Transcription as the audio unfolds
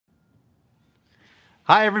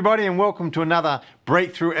Hi everybody and welcome to another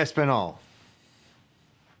Breakthrough Espanol.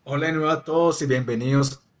 Hola de nuevo a todos y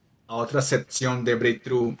bienvenidos a otra sección de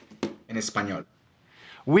Breakthrough en español.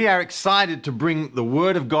 We are excited to bring the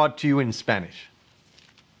Word of God to you in Spanish.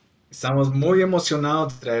 Estamos muy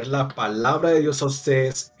emocionados de traer la palabra de Dios a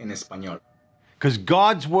ustedes en español, Because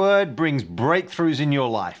God's Word brings breakthroughs in your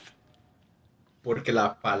life. porque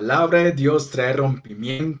la palabra de Dios trae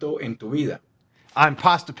rompimiento en tu vida. I'm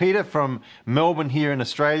Pastor Peter from Melbourne here in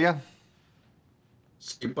Australia,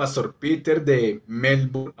 Soy Pastor Peter de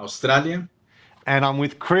Melbourne, Australia, and I'm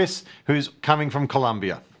with Chris, who's coming from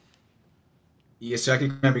Colombia. y estoy aquí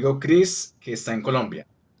con mi amigo Chris, que está en Colombia.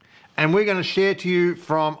 And we're going to share to you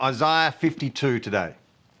from Isaiah 52 today.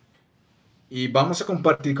 Y vamos a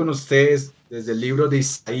compartir con ustedes desde el libro de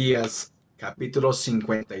Isaías, capítulo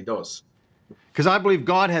 52, Because I believe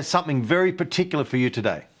God has something very particular for you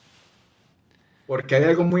today. porque hay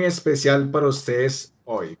algo muy especial para ustedes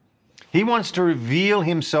hoy. He wants to reveal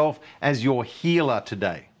himself as your healer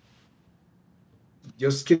today.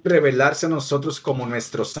 Dios quiere revelarse a nosotros como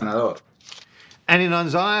nuestro sanador. And in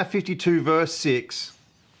Isaiah 52 verse 6,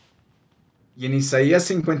 Y en Isaías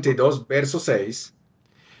 52, verso 6,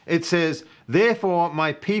 it says, "Therefore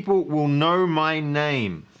my people will know my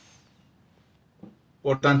name."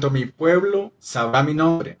 por tanto mi pueblo sabrá mi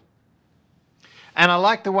nombre. And I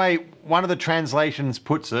like the way one of the translations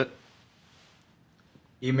puts it.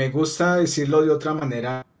 Y me gusta decirlo de otra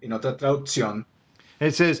manera, en otra traducción.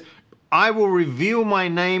 It says, "I will reveal my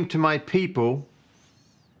name to my people,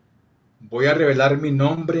 Voy a revelar mi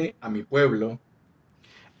nombre a mi pueblo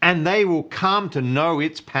and they will come to know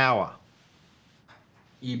its power."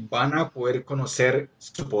 y van a poder conocer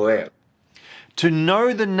su poder. To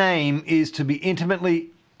know the name is to be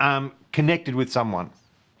intimately connected with someone.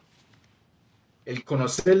 El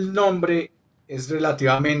conocer el nombre es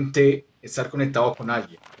relativamente estar conectado con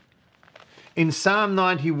alguien. In Psalm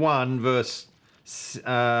 91 verse,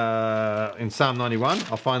 in Psalm 91,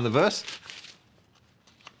 I'll find the verse.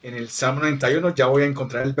 En el Salmo 91 ya voy a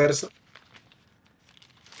encontrar el verso.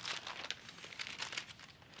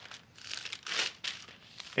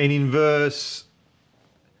 And in verse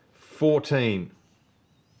 14,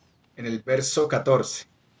 En el verso 14.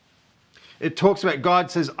 it talks about God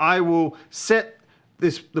says, "I will set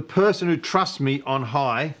the person who trusts me on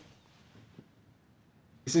high,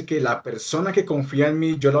 Dice que la persona que confía en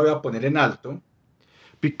mí, yo la voy a poner en alto,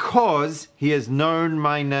 because he has known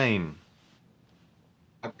my name."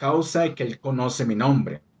 a causa de que él conoce mi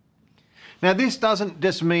nombre. Now, this doesn't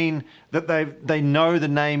just mean that they know the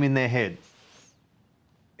name in their head.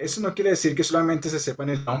 Eso no quiere decir que solamente se sepan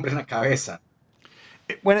el nombre en la cabeza.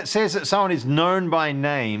 When it says that someone is known by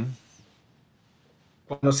name,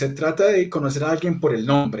 Cuando se trata de conocer a alguien por el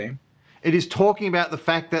nombre, it is talking about the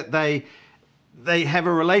fact that they have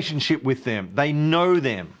a relationship with them. They know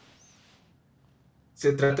them.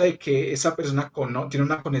 se trata de que esa persona tiene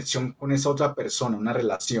una conexión con esa otra persona, una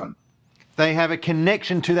relación. They have a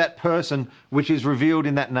connection to that person which is revealed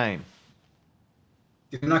in that name.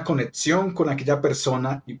 Tiene una conexión con aquella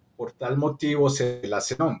persona y por tal motivo se le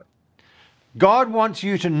hace nombre. God wants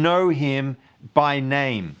you to know him by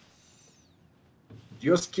name.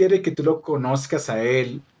 Dios quiere que tú lo conozcas a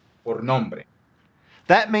él por nombre.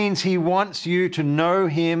 That means he wants you to know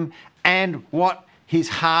him and what his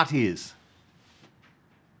heart is.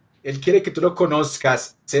 Él quiere que tú lo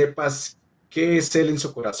conozcas, sepas qué es él en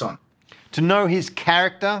su corazón, To know his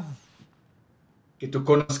character, que tú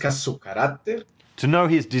conozcas su carácter, to know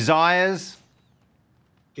his desires,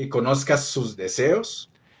 que conozcas sus deseos,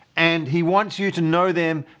 and he wants you to know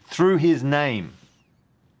them through his name.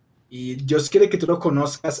 y Dios quiere que tú lo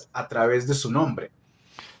conozcas a través de su nombre.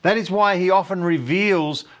 That is why he often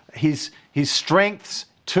reveals his strengths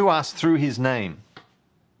to us through his name.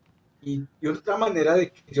 Y otra manera de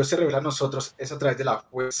que Dios se revela a nosotros es a través de la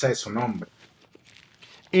fuerza de su nombre.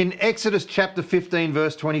 In Exodus chapter 15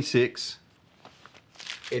 verse 26,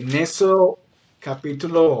 En eso,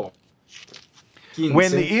 capítulo 15,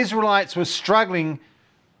 when the Israelites were struggling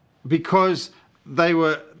because they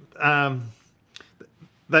were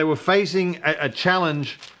facing a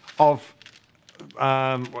challenge of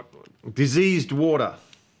diseased water.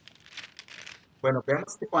 bueno,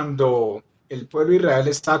 vemos que cuando el pueblo de Israel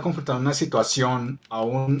estaba confrontando una situación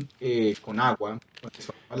aún con agua,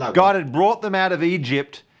 al agua, God had brought them out of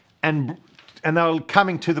Egypt and they were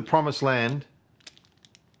coming to the promised land.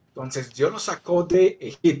 entonces Dios los sacó de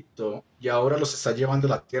Egipto y ahora los está llevando a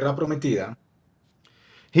la tierra prometida.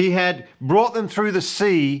 He had brought them through the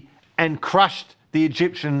sea and crushed the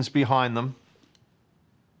Egyptians behind them.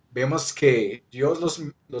 Vemos que Dios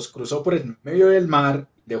los cruzó por el medio del mar,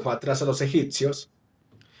 dejó atrás a los egipcios.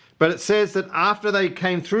 But it says that after they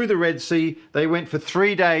came through the Red Sea, they went for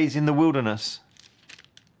 3 days in the wilderness.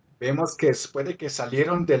 Vemos que después de que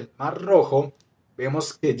salieron del Mar Rojo,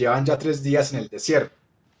 vemos que llevan ya 3 días en el desierto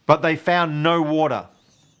But they found no water.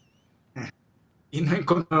 y no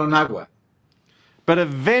encontraron agua. But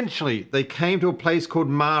eventually they came to a place called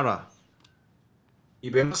Mara.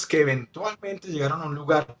 Y vemos que eventualmente llegaron a un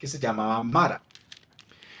lugar que se llamaba Mara.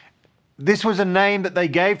 This was a name that they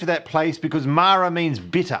gave to that place because Mara means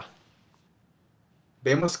bitter.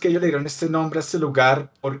 Vemos que ellos le dieron este nombre a este lugar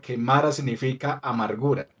porque Mara significa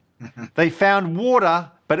amargura. They found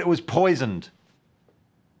water, but it was poisoned.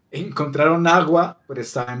 Encontraron agua, pero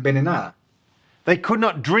estaba envenenada. They could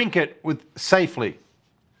not drink it safely.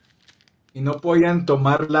 Y no podían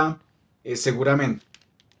tomarla seguramente.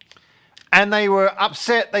 And they were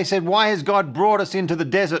upset. They said, why has God brought us into the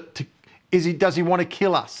desert? Does he want to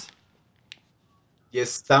kill us? Y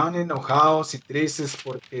estaban enojados y tristes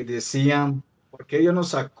porque decían, ¿por qué Dios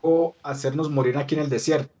nos sacó a hacernos morir aquí en el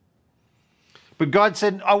desierto? But God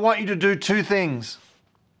said, I want you to do 2 things.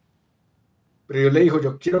 Pero Dios le dijo,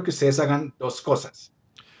 yo quiero que ustedes hagan 2 cosas.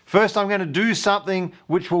 First, I'm going to do something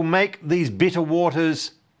which will make these bitter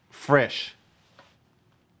waters fresh.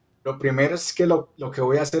 Lo primero es que lo que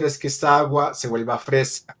voy a hacer es que esta agua se vuelva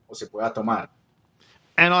fresca o se pueda tomar.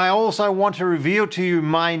 And I also want to reveal to you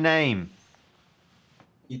my name.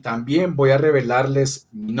 Y también voy a revelarles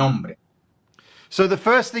mi nombre. So the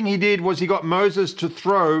first thing he did was he got Moses to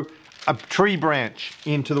throw a tree branch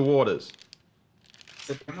into the waters.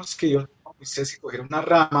 Tenemos que Dios a Moisés que cogiera una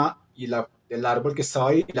rama y del árbol que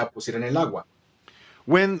estaba ahí y la pusiera en el agua.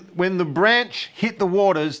 When the branch hit the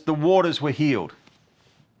waters were healed.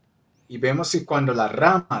 Y vemos que cuando la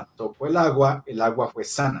rama tocó el agua fue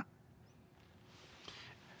sana.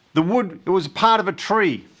 The wood, it was part of a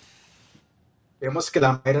tree. Vemos que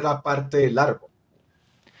la madera era parte del árbol.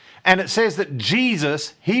 And it says that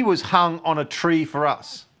Jesus, he was hung on a tree for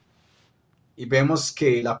us. Y vemos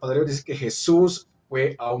que la palabra dice que Jesús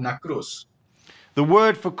fue a una cruz. The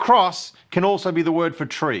word for cross can also be the word for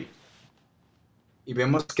tree. Y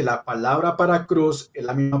vemos que la palabra para cruz es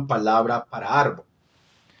la misma palabra para árbol.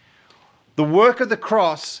 The work of the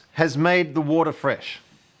cross has made the water fresh.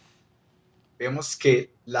 Vemos que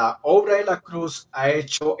la obra de la cruz ha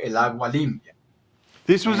hecho el agua limpia.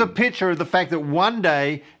 This was a picture of the fact that one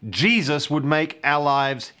day Jesus would make our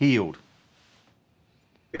lives healed.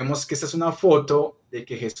 Vemos que esta es una foto de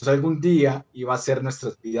que Jesús algún día iba a hacer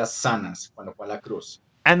nuestras vidas sanas cuando fue a la cruz.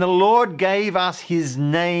 And the Lord gave us his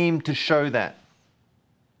name to show that.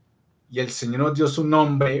 Y el Señor nos dio su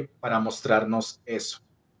nombre para mostrarnos eso.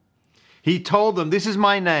 He told them, this is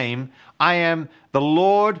my name. I am the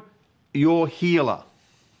Lord, your healer.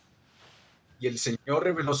 Y el Señor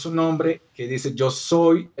reveló su nombre que dice, yo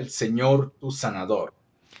soy el Señor tu sanador.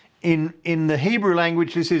 In the Hebrew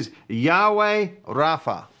language, this is Yahweh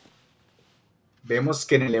Rapha. Vemos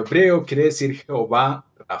que en el hebreo quiere decir Jehová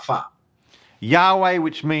Rafa. Yahweh,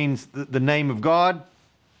 which means the name of God.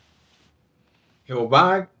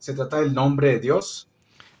 Jehová se trata del nombre de Dios.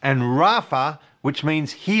 And Rapha, which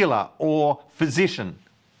means healer or physician.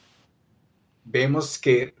 Vemos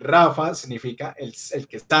que Rafa significa el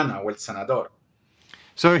que sana o el sanador.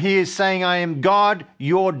 So he is saying, I am God,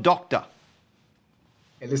 your doctor.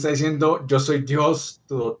 Él está diciendo, yo soy Dios,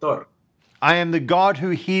 tu doctor. I am the God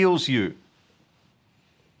who heals you.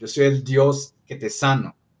 Yo soy el Dios que te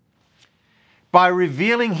sano. By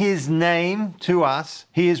revealing his name to us,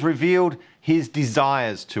 he has revealed his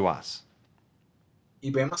desires to us. Y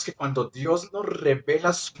vemos que cuando Dios nos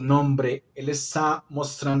revela su nombre, Él está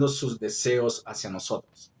mostrando sus deseos hacia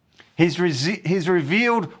nosotros. He's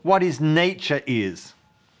revealed what his nature is.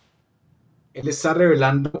 Él está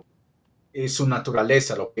revelando su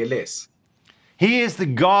naturaleza, lo que Él es. He is the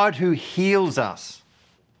God who heals us.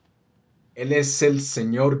 Él es el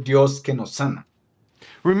Señor Dios que nos sana.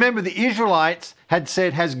 Remember, the Israelites had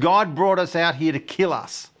said, has God brought us out here to kill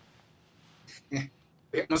us?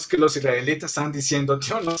 Vemos que los israelitas están diciendo,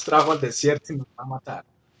 Dios nos trajo al desierto y nos va a matar.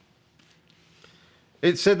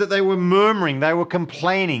 It said that they were murmuring, they were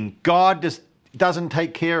complaining. God just doesn't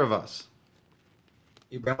take care of us.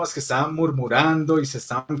 Y vemos que estaban murmurando y se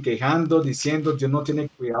estaban quejando, diciendo, Dios no tiene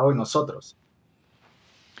cuidado de nosotros.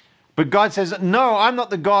 But God says, no, I'm not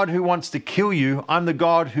the God who wants to kill you. I'm the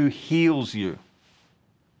God who heals you.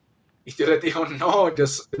 Y Dios les dijo, no, yo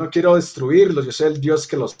no quiero destruirlos, yo soy el Dios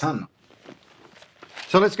que los sana.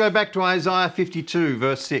 So let's go back to Isaiah 52,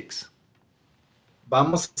 verse 6.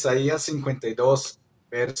 Vamos a Isaías 52,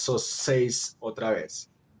 versos 6 otra vez.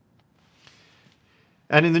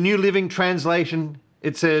 And in the New Living Translation,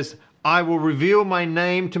 it says, I will reveal my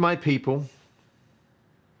name to my people.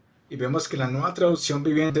 Y vemos que la nueva traducción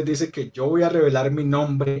viviente dice que yo voy a revelar mi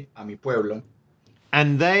nombre a mi pueblo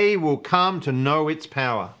and they will come to know its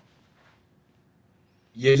power.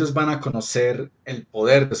 y ellos van a conocer el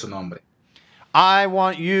poder de su nombre. I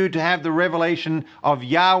want you to have the revelation of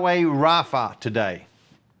Yahweh Rapha today.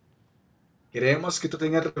 Queremos que tú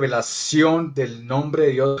tengas revelación del nombre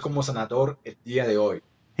de Dios como sanador el día de hoy.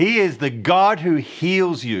 He is the God who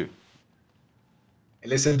heals you.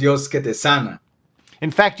 Él es el Dios que te sana. In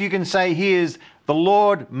fact, you can say he is the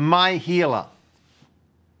Lord my healer.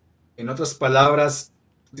 En otras palabras,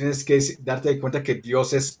 tienes que darte cuenta que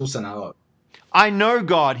Dios es tu sanador. I know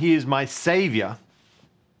God, he is my savior.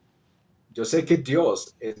 Yo sé que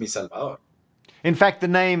Dios es mi salvador. In fact, the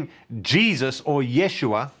name Jesus or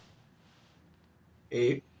Yeshua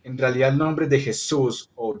En realidad el nombre de Jesús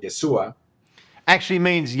o Yeshua actually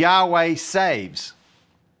means Yahweh saves.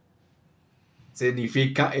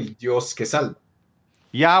 significa el Dios que salva.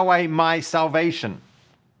 Yahweh my salvation.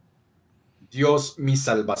 Dios mi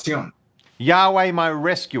salvación. Yahweh my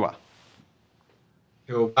rescuer.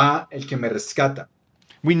 Jehová el que me rescata.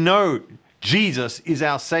 We know Jesus is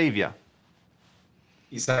our savior,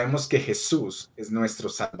 Y sabemos que Jesús es nuestro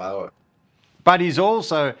salvador. but he's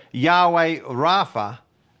also Yahweh Rapha,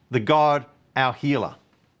 the God, our healer.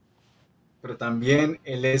 Pero también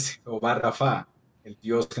Él es Jehová Rafa, el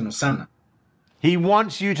Dios que nos sana. He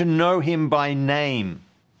wants you to know him by name,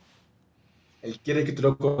 Él quiere que tú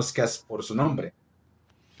lo conozcas por su nombre.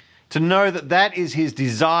 to know that that is his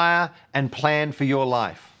desire and plan for your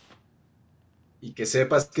life. Y que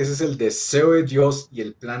sepas que ese es el deseo de Dios y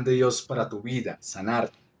el plan de Dios para tu vida, sanar.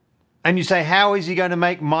 And you say, how is he going to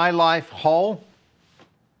make my life whole?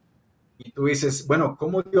 Y tú dices, bueno,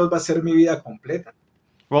 ¿cómo Dios va a hacer mi vida completa?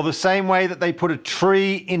 Well, the same way that they put a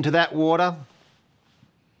tree into that water,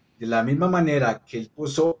 De la misma manera que Él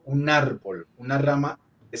puso un árbol, una rama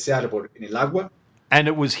de ese árbol en el agua and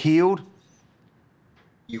it was healed,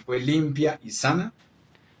 y fue limpia y sana,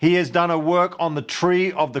 he has done a work on the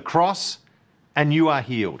tree of the cross, and you are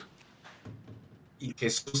healed. y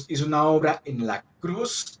Jesús hizo una obra en la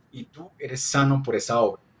cruz y tú eres sano por esa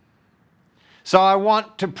obra. So I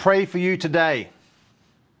want to pray for you today.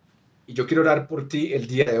 Y yo quiero orar por ti el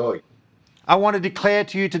día de hoy. I want to declare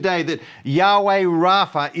to you today that Yahweh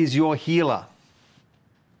Rapha is your healer.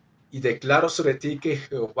 Y declaro sobre ti que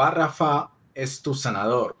Jehová Rafa es tu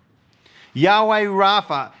sanador. Yahweh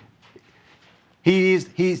Rapha, his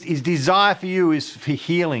desire for you is for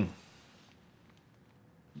healing.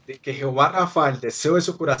 De que Jehová Rafa, el deseo de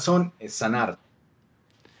su corazón es sanar.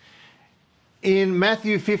 In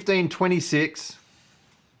Matthew 15:26,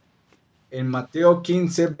 En Mateo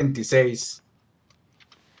 15:26,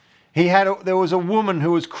 there was a woman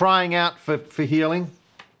who was crying out for healing.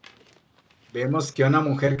 vemos que una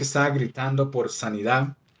mujer que estaba gritando por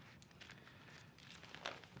sanidad.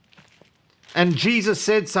 And Jesus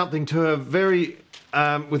said something to her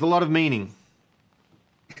with a lot of meaning.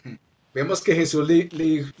 Vemos que Jesús le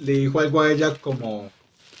dijo algo a ella como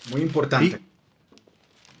muy importante.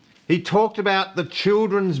 He talked about the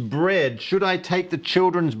children's bread. Should I take the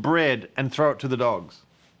children's bread and throw it to the dogs?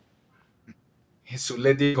 Jesús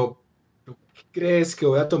le dijo, ¿tú crees que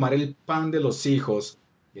voy a tomar el pan de los hijos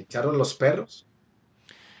y echarlo a los perros?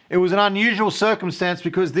 It was an unusual circumstance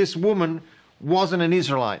because this woman wasn't an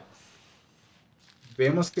Israelite.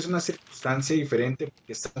 Vemos que es una circunstancia diferente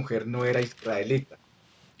porque esta mujer no era israelita.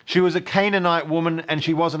 She was a Canaanite woman and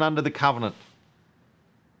she wasn't under the covenant.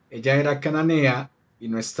 Ella era cananea y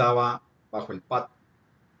no estaba bajo el pacto.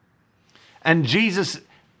 And Jesus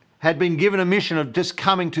had been given a mission of just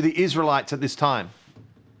coming to the Israelites at this time.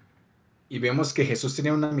 Y vemos que Jesús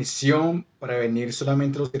tenía una misión para venir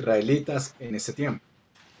solamente a los israelitas en ese tiempo.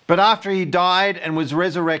 But after he died and was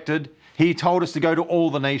resurrected, he told us to go to all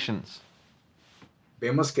the nations.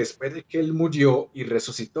 Vemos que después de que Él murió y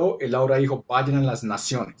resucitó, Él ahora dijo, vayan a las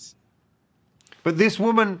naciones. But this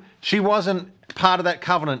woman, she wasn't part of that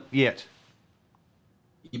covenant yet.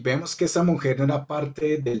 Y vemos que esa mujer no era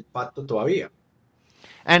parte del pacto todavía.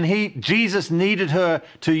 And Jesus needed her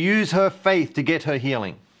to use her faith to get her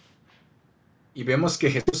healing. Y vemos que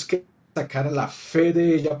Jesús quería sacar la fe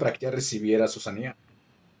de ella para que ella recibiera su sanidad.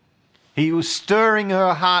 He was stirring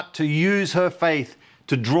her heart to use her faith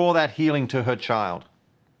to draw that healing to her child.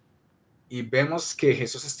 Y vemos que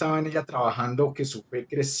Jesús estaba en ella trabajando que su fe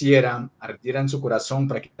creciera, ardiera en su corazón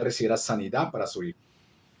para que ella recibiera sanidad para su hijo.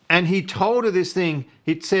 And he told her this thing.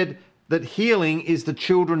 He said that healing is the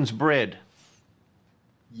children's bread.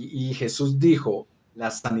 Y Jesús dijo, la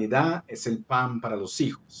sanidad es el pan para los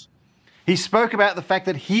hijos. He spoke about the fact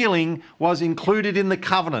that healing was included in the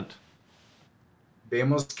covenant.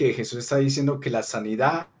 Vemos que Jesús está diciendo que la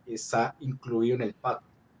sanidad está incluido en el pacto.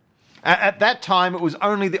 At that time, it was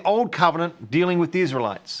only the old covenant dealing with the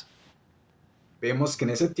Israelites. Vemos que en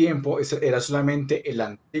ese tiempo ese era solamente el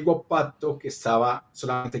antiguo pacto que estaba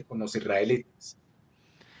solamente con los israelitas.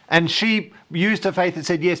 And she used her faith and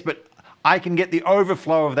said, yes, but I can get the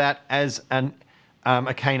overflow of that as a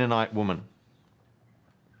Canaanite woman.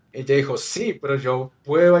 Ella dijo, sí, pero yo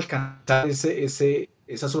puedo alcanzar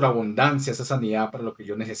esa sobreabundancia, esa sanidad para lo que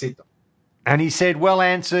yo necesito. And he said, well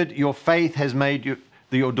answered, your faith has made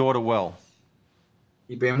your daughter well.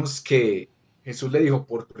 Y vemos que Jesús le dijo,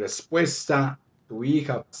 por tu respuesta, tu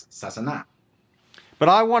hija está sanada. But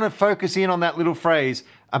I want to focus in on that little phrase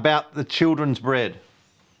about the children's bread.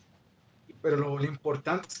 Pero lo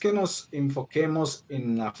importante es que nos enfoquemos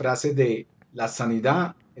en la frase de la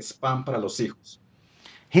sanidad es pan para los hijos.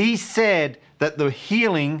 He said that the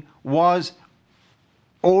healing was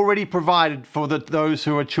already provided for those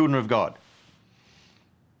who are children of God.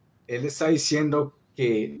 Él está diciendo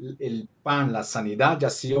que el pan, la sanidad, ya ha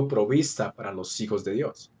sido provista para los hijos de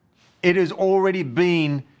Dios. It has already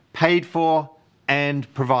been paid for and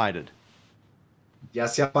provided. Ya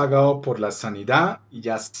se ha pagado por la sanidad y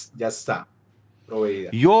ya está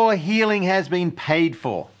proveída. Your healing has been paid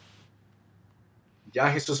for. Ya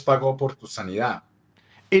Jesús pagó por tu sanidad.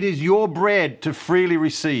 It is your bread to freely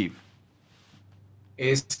receive.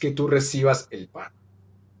 Es que tú recibas el pan.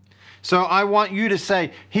 So I want you to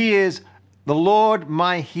say, He is the Lord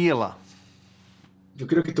my healer. Yo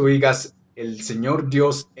quiero que tú digas, el Señor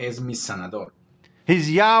Dios es mi sanador. He's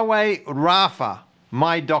Yahweh Rapha,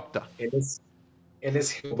 my doctor. Él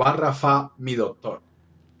es Jehová Rafa, mi doctor.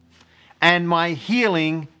 And my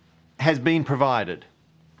healing has been provided.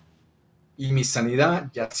 Y mi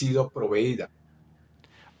sanidad ya ha sido proveída.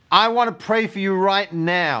 I want to pray for you right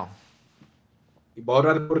now Y voy a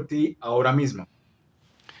orar por ti ahora mismo.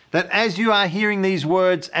 that as you are hearing these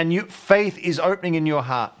words and faith is opening in your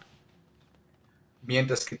heart,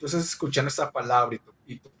 Mientras que tú estás escuchando esta palabra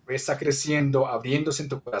y tu fe está creciendo, abriéndose en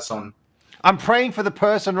tu corazón, I'm praying for the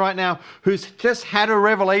person right now who's just had a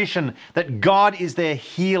revelation that God is their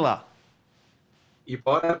healer. y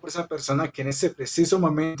voy a orar por esa persona que en ese preciso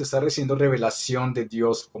momento está recibiendo revelación de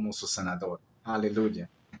Dios como su sanador. Aleluya.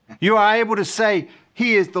 You are able to say,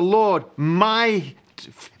 He is the Lord, my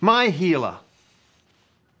healer.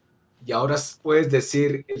 Y ahora puedes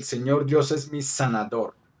decir, el Señor Dios es mi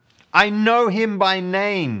sanador. I know Him by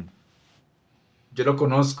name. Yo lo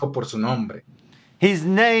conozco por su nombre. His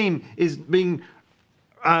name is being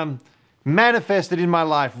manifested in my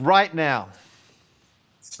life right now.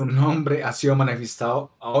 Su nombre ha sido manifestado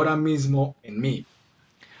ahora mismo en mí.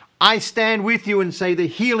 I stand with you and say the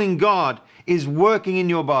healing God is working in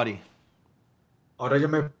your body. Ahora yo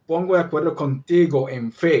me pongo de acuerdo contigo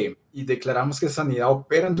en fe y declaramos que sanidad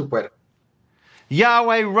opera en tu cuerpo.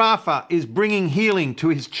 Yahweh Rapha is bringing healing to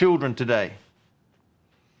His children today.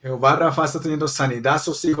 Jehová Rafa está teniendo sanidad a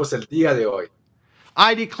sus hijos el día de hoy.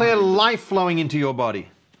 I declare life flowing into your body.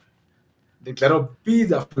 Declaro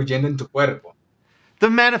vida fluyendo en tu cuerpo. The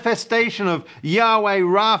manifestation of Yahweh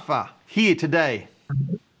Rapha here today.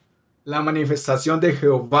 La manifestación de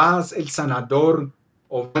Jehová es el sanador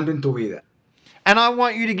obrando en tu vida. And I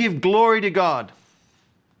want you to give glory to God.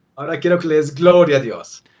 Ahora quiero que le des gloria a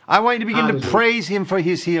Dios. I want you to begin to Hallelujah. praise Him for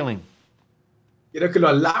His healing. Quiero que lo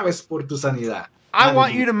alabes por tu sanidad. I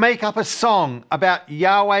want you to make up a song about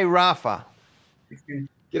Yahweh Rapha.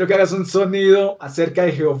 Quiero que hagas un sonido acerca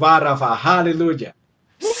de Jehová Rafa. Aleluya.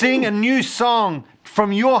 Sing a new song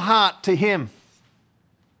from your heart to Him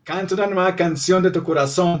Canta una nueva canción de tu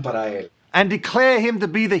corazón para Él. and declare Him to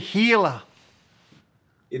be the healer.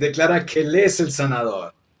 Y declara que Él es el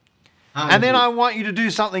sanador. And then I Aleluya. want you to do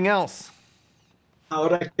something else.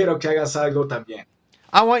 Ahora quiero que hagas algo también.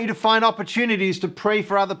 I want you to find opportunities to pray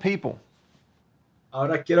for other people.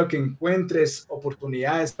 Ahora quiero que encuentres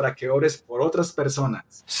oportunidades para que ores por otras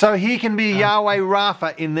personas. So He can be Yahweh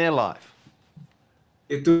Rapha in their life.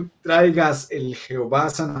 Que tú traigas el Jehová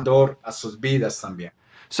sanador a sus vidas también.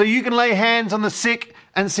 So you can lay hands on the sick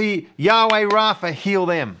and see Yahweh Rapha heal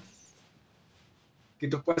them. Que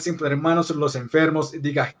tú puedas imponer manos sobre los enfermos y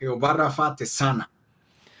diga Jehová Rafa te sana.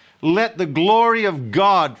 Let the glory of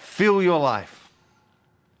God fill your life.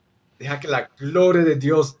 Deja que la gloria de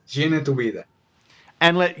Dios llene tu vida.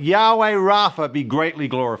 And let Yahweh Rapha be greatly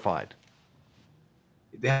glorified.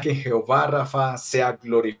 Y deja que Jehová Rafa sea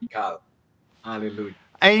glorificado. Aleluya.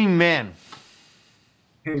 Amen.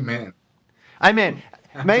 Amén. Amen.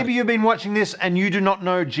 Maybe you've been watching this and you do not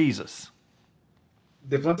know Jesus.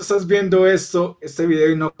 De pronto estás viendo este video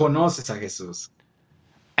y no conoces a Jesús.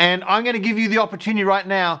 And I'm going to give you the opportunity right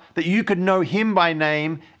now that you could know Him by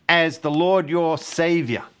name as the Lord your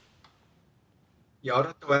Savior. Y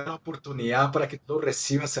ahora te voy a dar la oportunidad para que tú lo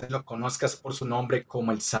recibas y lo conozcas por su nombre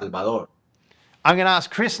como el Salvador. I'm going to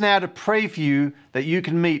ask Chris now to pray for you that you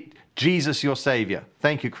can meet Jesus, your Savior.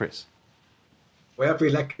 Thank you, Chris. Voy a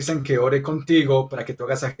pedirle a Cristian que ore contigo para que tú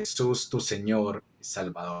hagas a Jesús tu Señor y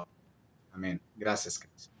Salvador. Amén. Gracias,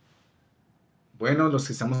 Cristian. Bueno, los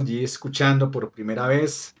que estamos allí escuchando por primera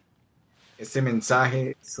vez, este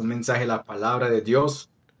mensaje es un mensaje de la palabra de Dios.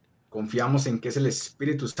 Confiamos en que es el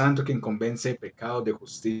Espíritu Santo quien convence de pecado, de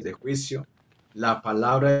justicia, de juicio. La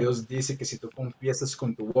palabra de Dios dice que si tú confiesas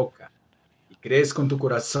con tu boca y crees con tu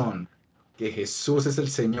corazón que Jesús es el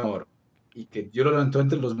Señor y que Dios lo levantó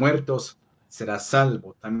entre los muertos, serás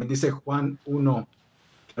salvo. También dice Juan 1,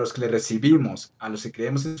 que a los que le recibimos, a los que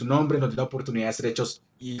creemos en su nombre, nos da la oportunidad de ser hechos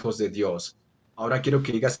hijos de Dios. Ahora quiero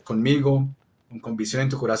que digas conmigo, con convicción en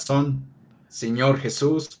tu corazón, Señor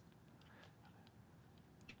Jesús,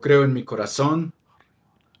 yo creo en mi corazón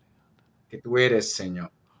que tú eres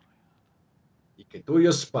Señor y que tú,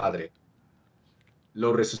 Dios Padre,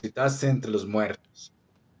 lo resucitaste entre los muertos.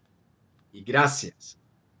 Y gracias,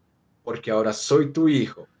 porque ahora soy tu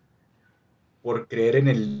hijo, por creer en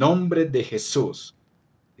el nombre de Jesús,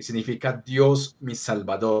 que significa Dios mi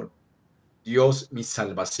Salvador, Dios mi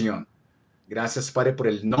salvación. Gracias, Padre, por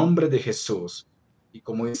el nombre de Jesús. Y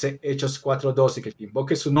como dice Hechos 4:12, que el que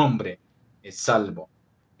invoque su nombre es salvo.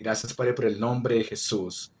 Gracias, Padre, por el nombre de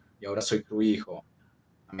Jesús. Y ahora soy tu hijo.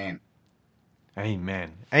 Amén.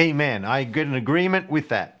 Amen. Amen. I get an agreement with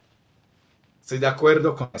that. Estoy de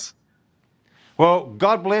acuerdo con eso. Well,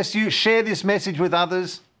 God bless you. Share this message with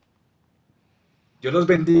others. Dios los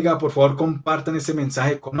bendiga. Por favor, compartan ese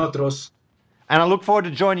mensaje con otros. And I look forward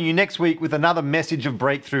to joining you next week with another message of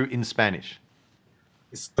breakthrough in Spanish.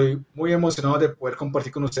 Estoy muy emocionado de poder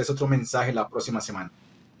compartir con ustedes otro mensaje la próxima semana.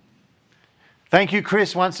 Thank you,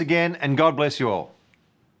 Chris, once again, and God bless you all.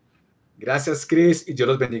 Gracias, Chris, y Dios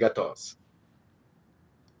los bendiga a todos.